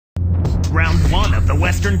round one of the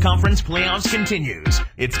Western Conference playoffs continues.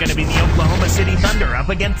 It's going to be the Oklahoma City Thunder up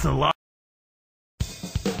against the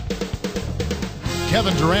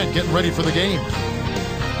Kevin Durant getting ready for the game.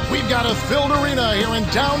 We've got a filled arena here in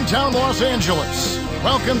downtown Los Angeles.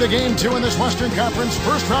 Welcome to Game 2 in this Western Conference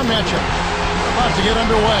first-round matchup. About to get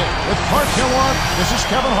underway with Clark Kellogg. This is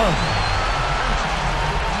Kevin Harlan.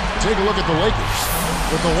 Take a look at the Lakers.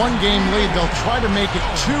 With the one-game lead, they'll try to make it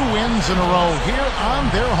 2 wins in a row here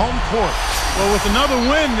on their home court. Well, with another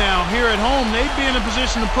win now here at home, they'd be in a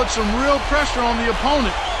position to put some real pressure on the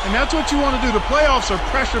opponent. And that's what you want to do. The playoffs are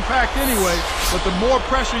pressure-packed anyway, but the more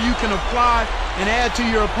pressure you can apply and add to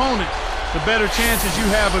your opponent, the better chances you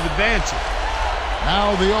have of advancing.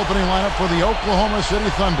 Now the opening lineup for the Oklahoma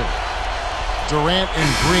City Thunder. Durant and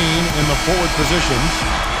Green in the forward positions.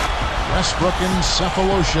 Westbrook and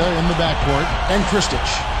Cephalosha in the backcourt, and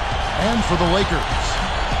Kristich. And for the Lakers,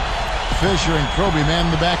 Fisher and Kobe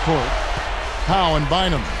man in the backcourt. Howe and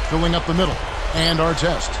Bynum filling up the middle, and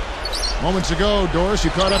Artest. Moments ago, Doris,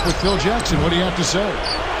 you caught up with Phil Jackson. What do you have to say?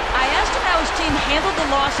 I asked him how his team handled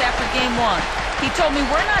the loss after Game 1. He told me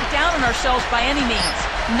we're not down on ourselves by any means.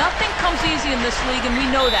 Nothing comes easy in this league, and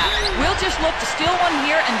we know that. We'll just look to steal one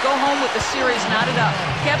here and go home with the series knotted up.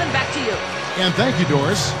 Kevin, back to you. And thank you,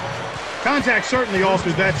 Doris. Contact certainly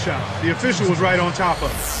altered that shot. The official was right on top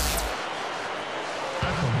of it.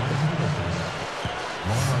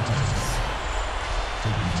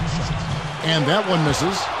 And that one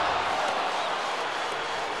misses.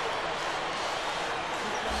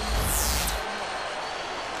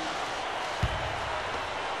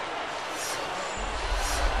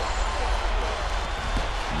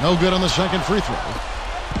 No good on the second free throw.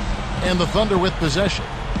 And the Thunder with possession.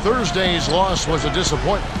 Thursday's loss was a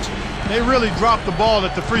disappointment. They really dropped the ball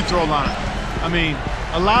at the free throw line. I mean,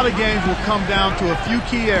 a lot of games will come down to a few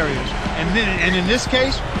key areas. And in this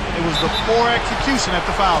case, it was the poor execution at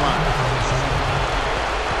the foul line.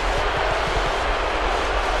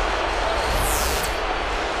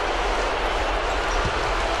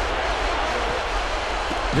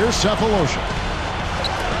 Here's Cephalosha.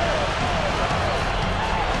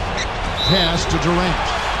 Pass to Durant.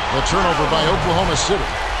 The turnover by Oklahoma City.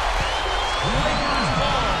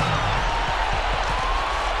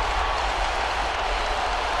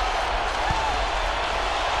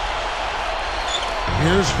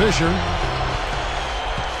 Here's Fisher.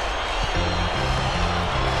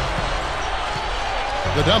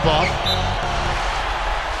 The dump off.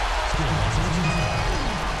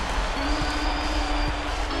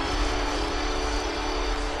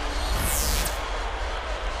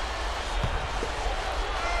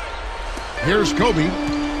 Here's Kobe.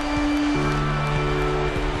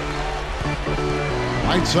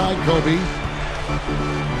 Right side, Kobe.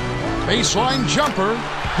 Baseline jumper.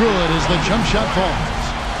 Good as the jump shot falls.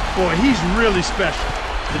 Boy, he's really special.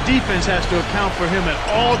 The defense has to account for him at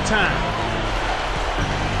all times.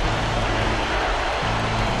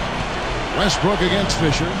 Westbrook against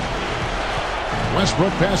Fisher.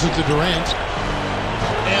 Westbrook passes to Durant.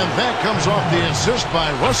 And that comes off the assist by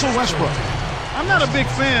Russell Westbrook. I'm not a big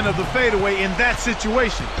fan of the fadeaway in that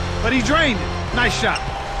situation, but he drained it. Nice shot.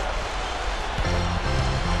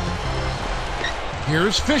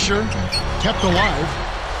 Here's Fisher, kept alive.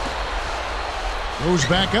 Goes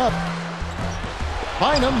back up.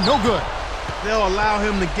 Bynum, no good. They'll allow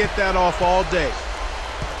him to get that off all day.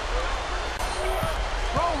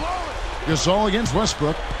 Gasol against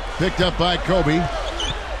Westbrook, picked up by Kobe.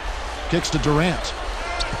 Kicks to Durant.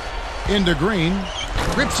 Into Green,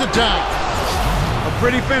 rips it down. A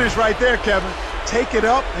pretty finish right there, Kevin. Take it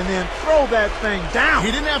up and then throw that thing down.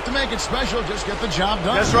 He didn't have to make it special, just get the job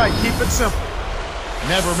done. That's right, keep it simple.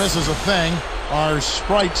 Never misses a thing. Our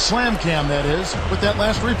Sprite Slam Cam, that is, with that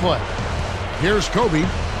last replay. Here's Kobe.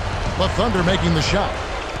 The Thunder making the shot.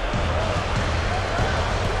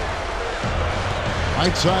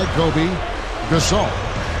 Right side, Kobe. Gasol.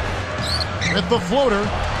 With the floater.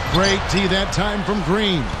 Great tee that time from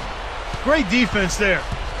Green. Great defense there.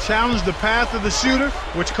 Challenged the path of the shooter,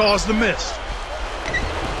 which caused the miss.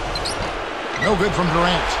 No good from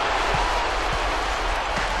Durant.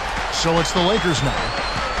 So it's the Lakers now.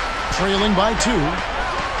 Trailing by 2.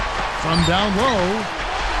 From down low,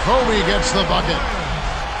 Kobe gets the bucket.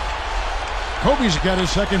 Kobe's got his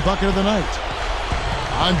second bucket of the night.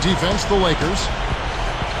 On defense, the Lakers.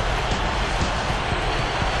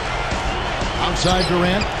 Outside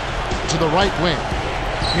Durant to the right wing.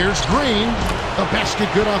 Here's Green. The basket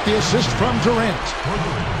good off the assist from Durant.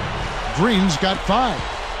 Green's got 5.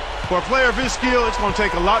 For a player of his skill, it's going to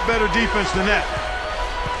take a lot better defense than that.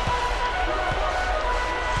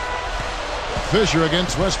 Fisher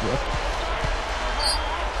against Westbrook.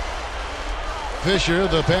 Fisher,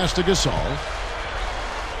 the pass to Gasol.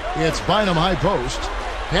 It's Bynum high post.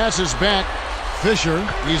 Passes back. Fisher,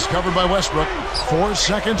 he's covered by Westbrook. 4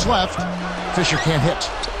 seconds left. Fisher can't hit.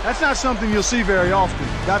 That's not something you'll see very often.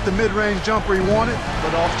 Got the mid-range jumper he wanted,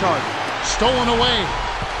 but off target. Stolen away.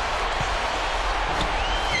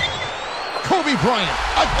 Kobe Bryant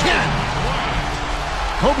again.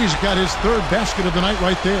 Kobe's got his 3rd basket of the night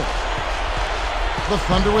right there. The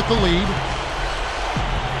Thunder with the lead.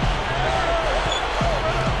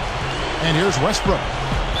 And here's Westbrook.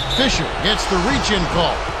 Fisher gets the reach-in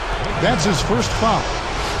call. That's his first foul.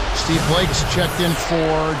 Steve Blake's checked in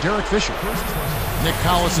for Derek Fisher. Nick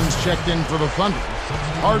Collison's checked in for the Thunder.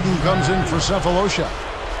 Harden comes in for Cephalosha.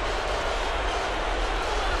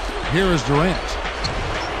 Here is Durant.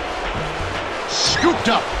 Scooped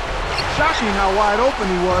up. Shocking how wide open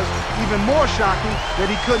he was. Even more shocking that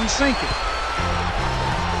he couldn't sink it.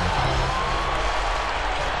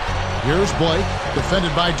 Here's Blake,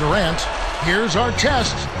 defended by Durant. Here's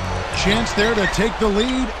Artest. Chance there to take the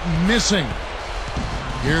lead, missing.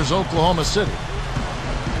 Here's Oklahoma City.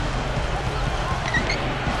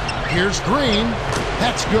 Here's Green.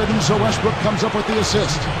 That's good, and so Westbrook comes up with the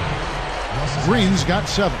assist. Green's got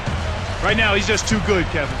 7. Right now, he's just too good,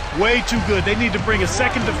 Kevin. Way too good. They need to bring a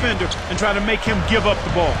second defender and try to make him give up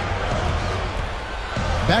the ball.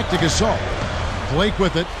 Back to Gasol. Blake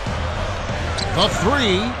with it. The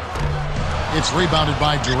 3. It's rebounded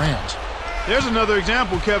by Durant. There's another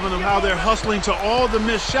example, Kevin, of how they're hustling to all the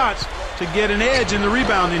missed shots to get an edge in the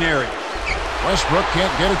rebounding area. Westbrook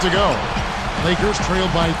can't get it to go. Lakers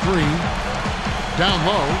trailed by 3. Down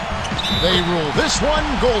low. They rule this one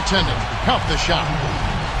goaltending. Count the shot.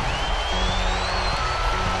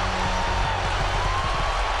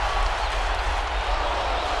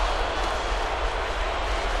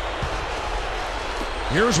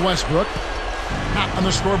 Here's Westbrook. Not on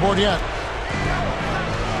the scoreboard yet.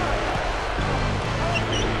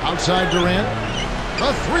 Outside Durant.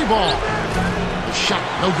 The 3 ball. The shot,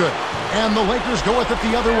 no good. And the Lakers go with it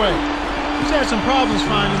the other way. He's had some problems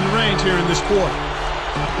finding the range here in this quarter.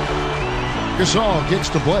 Gasol kicks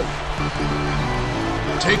to Blake.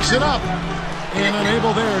 Takes it up. And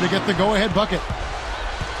unable there to get the go-ahead bucket.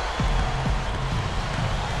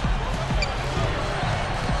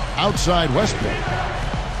 Outside Westbrook.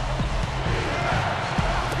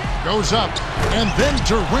 Goes up. And then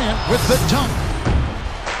Durant with the dunk.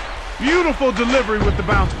 Beautiful delivery with the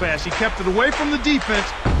bounce pass. He kept it away from the defense,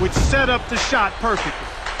 which set up the shot perfectly.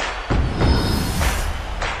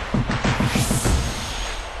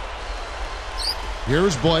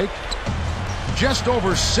 Here's Blake. Just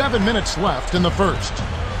over 7 minutes left in the first.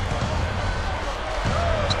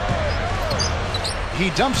 He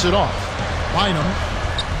dumps it off. Bynum.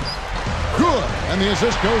 Good. And the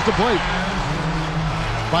assist goes to Blake.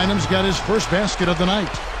 Bynum's got his first basket of the night.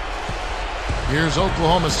 Here's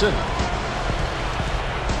Oklahoma City.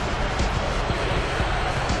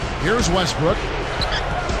 Here's Westbrook.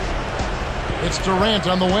 It's Durant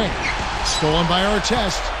on the wing. Stolen by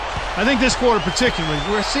Artest. I think this quarter particularly,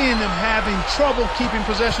 we're seeing them having trouble keeping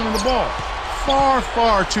possession of the ball. Far,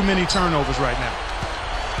 far too many turnovers right now.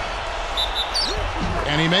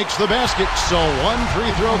 And he makes the basket. So one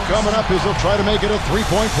free throw coming up as he'll try to make it a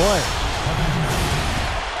 3-point play.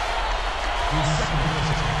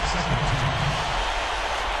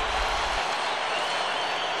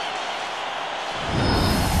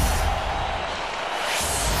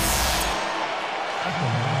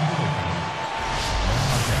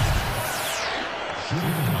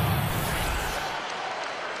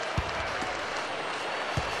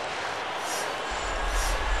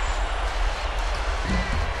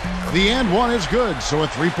 The and one is good, so a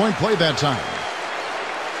 3-point play that time.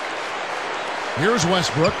 Here's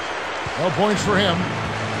Westbrook. No points for him.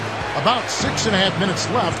 About 6.5 minutes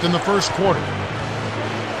left in the first quarter.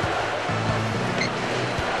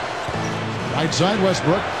 Right side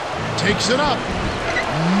Westbrook. Takes it up.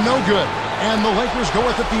 No good. And the Lakers go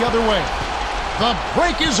with it the other way. The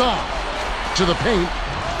break is on. To the paint.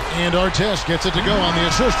 And Artest gets it to go on the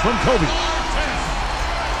assist from Kobe.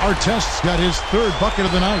 Artest's got his 3rd bucket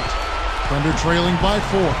of the night. Thunder trailing by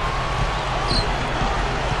 4.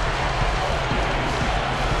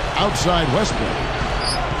 Outside Westbrook.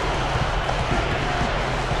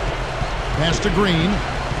 Pass to Green.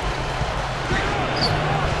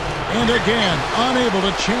 And again, unable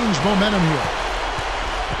to change momentum here.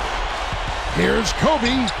 Here's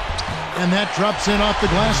Kobe. And that drops in off the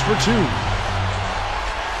glass for 2.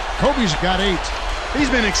 Kobe's got 8. He's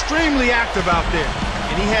been extremely active out there,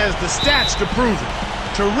 and he has the stats to prove it.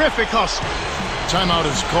 Terrific hustle. Timeout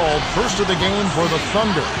is called. First of the game for the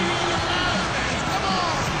Thunder.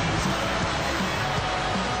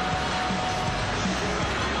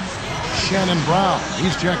 Shannon Brown.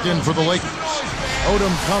 He's checked in for the Lakers.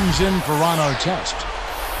 Odom comes in for Ron Artest.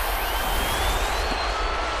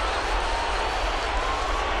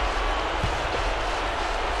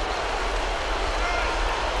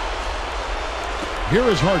 Here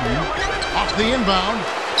is Harden. Off the inbound.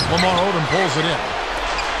 Lamar Odom pulls it in.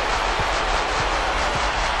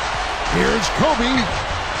 Here's Kobe.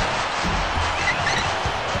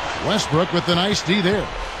 Westbrook with the nice D there.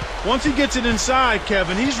 Once he gets it inside,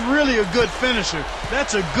 Kevin, he's really a good finisher.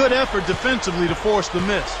 That's a good effort defensively to force the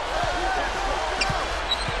miss.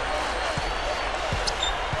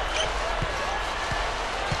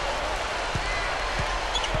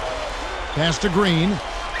 Pass to Green.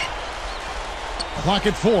 Clock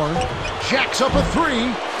at 4. Jacks up a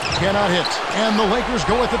 3. Cannot hit. And the Lakers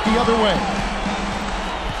go with it the other way.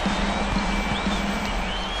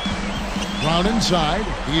 Brown inside.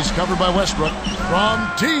 He's covered by Westbrook.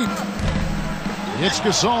 From deep. It's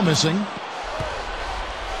Gasol missing.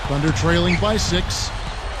 Thunder trailing by 6.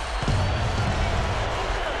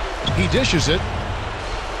 He dishes it.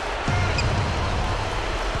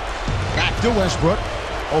 Back to Westbrook.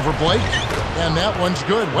 Over Blake. And that one's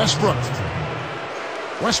good. Westbrook.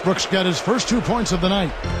 Westbrook's got his first 2 points of the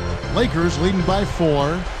night. Lakers leading by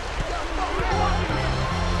 4.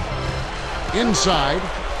 Inside.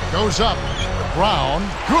 Goes up. Brown.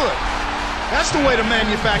 Good. That's the way to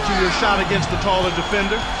manufacture your shot against the taller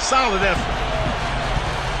defender. Solid effort.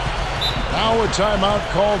 Now a timeout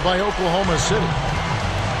called by Oklahoma City.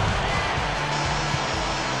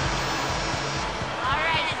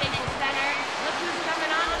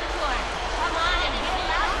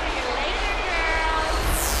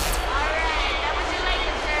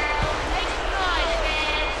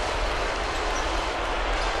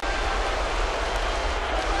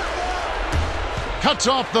 Cuts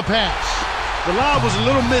off the pass. The lob was a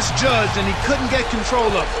little misjudged, and he couldn't get control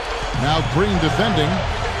of it. Now Green defending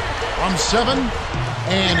from 7,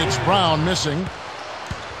 and it's Brown missing.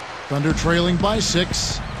 Thunder trailing by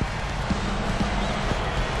 6.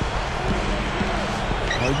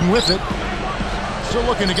 Harden with it. Still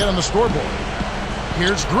looking to get on the scoreboard.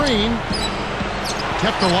 Here's Green.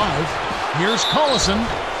 Kept alive. Here's Collison,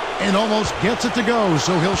 and almost gets it to go,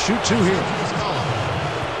 so he'll shoot 2 here.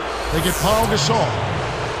 They get Paul Gasol.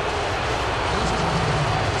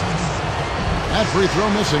 That free throw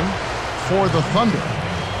missing for the Thunder.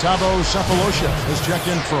 Thabo Sefolosha is checked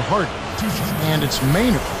in for Harden. And it's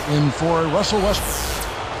Maynard in for Russell Westbrook.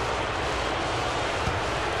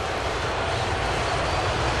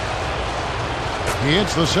 He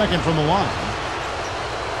hits the second from the line.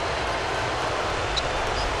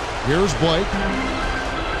 Here's Blake.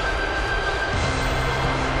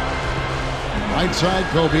 Right side,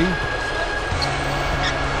 Kobe.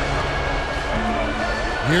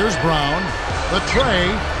 Here's Brown. The tray.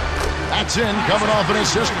 That's in, coming off an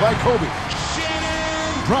assist by Kobe.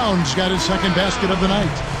 Brown's got his second basket of the night.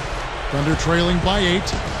 Thunder trailing by 8.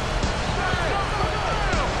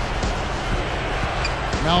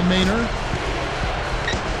 Now Maynard.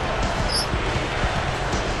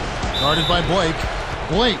 Guarded by Blake.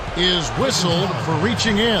 Blake is whistled for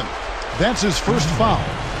reaching in. That's his first foul.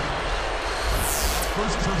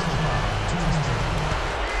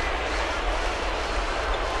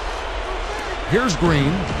 Here's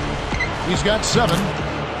Green. He's got 7.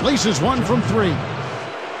 Laces 1 from 3.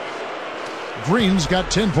 Green's got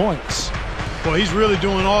 10 points. Well, he's really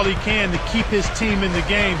doing all he can to keep his team in the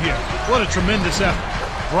game here. What a tremendous effort.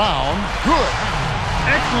 Brown, good.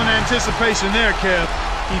 Excellent anticipation there, Kev.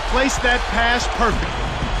 He placed that pass perfectly.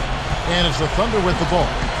 And it's the Thunder with the ball.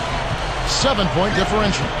 7-point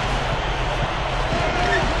differential.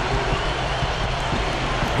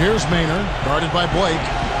 Here's Maynard, guarded by Blake.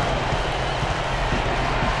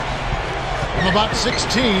 From about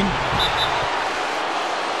 16.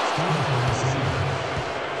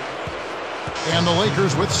 And the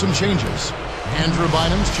Lakers with some changes. Andrew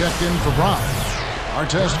Bynum's checked in for Brown.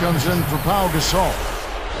 Artest comes in for Pau Gasol.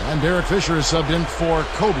 And Derek Fisher is subbed in for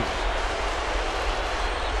Kobe.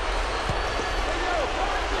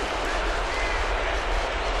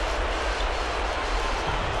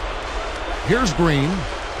 Here's Green.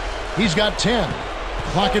 He's got 10.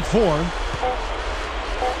 Clock at 4.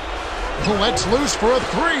 Lets loose for a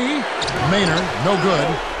 3. Maynard, no good.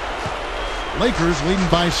 Lakers leading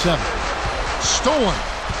by 7. Stolen.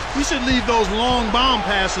 We should leave those long bomb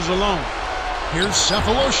passes alone. Here's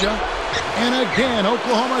Sefolosha. And again,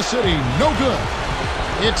 Oklahoma City, no good.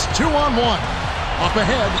 It's 2-on-1. Up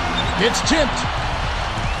ahead, it's tipped.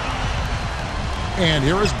 And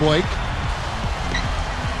here is Blake.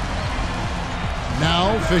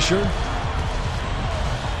 Now Fisher.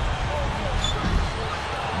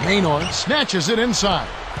 Maynor snatches it inside.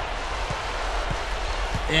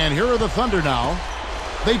 And here are the Thunder now.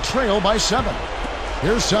 They trail by 7.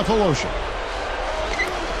 Here's Cephalosha.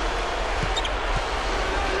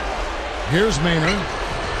 Here's Maynor.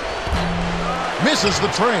 Misses the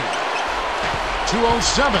trade.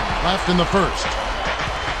 2:07 left in the first.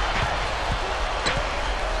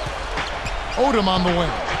 Odom on the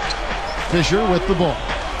wing. Fisher with the ball.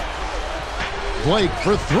 Blake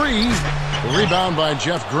for 3. The rebound by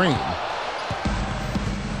Jeff Green.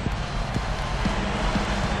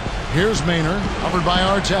 Here's Maynor, covered by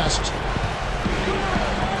Artest.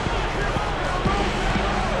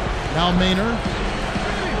 Now Maynor.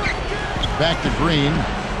 Back to Green.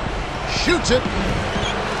 Shoots it.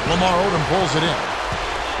 Lamar Odom pulls it in.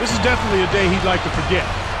 This is definitely a day he'd like to forget.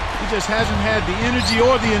 He just hasn't had the energy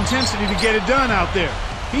or the intensity to get it done out there.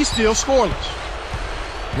 He's still scoreless.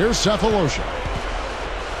 Here's Cephalosha.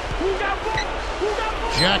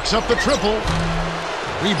 Jacks up the triple.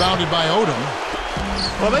 Rebounded by Odom.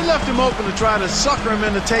 Well, they left him open to try to sucker him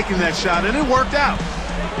into taking that shot, and it worked out.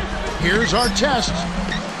 Here's Artest.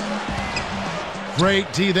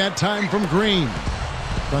 Great D that time from Green.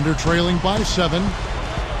 Thunder trailing by 7.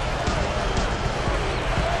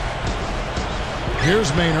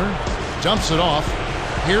 Here's Maynor. Dumps it off.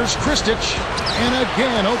 Here's Kristich. And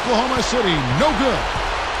again, Oklahoma City, no good.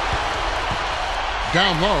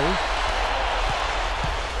 Down low.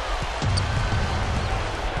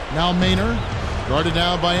 Now Maynor. Guarded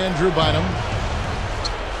now by Andrew Bynum.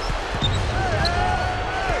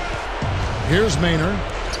 Here's Maynor.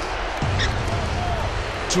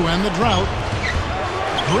 To end the drought.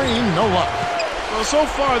 Green, no luck. Well, so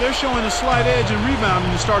far they're showing a slight edge in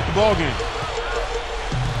rebounding to start the ballgame.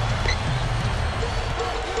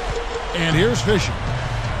 And here's Fisher.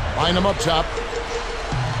 Bynum up top.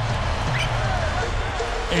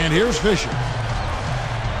 And here's Fisher.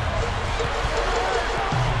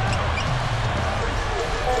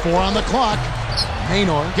 Four on the clock.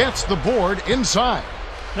 Maynor gets the board inside.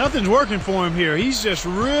 Nothing's working for him here. He's just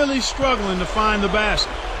really struggling to find the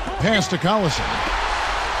basket. Pass to Collison.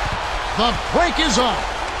 The break is on.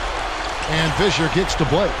 And Fisher kicks to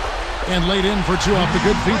Blake. And laid in for 2 off the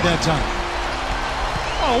good feet that time.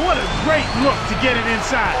 Oh, what a great look to get it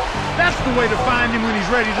inside. That's the way to find him when he's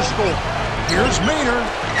ready to score. Here's Maynor.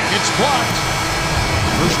 It's blocked.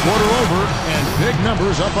 First quarter over, and big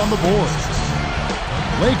numbers up on the board.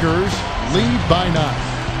 Lakers lead by 9.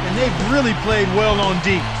 And they've really played well on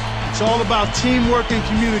D. It's all about teamwork and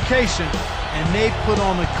communication, and they put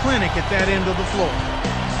on a clinic at that end of the floor.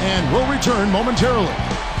 And we'll return momentarily.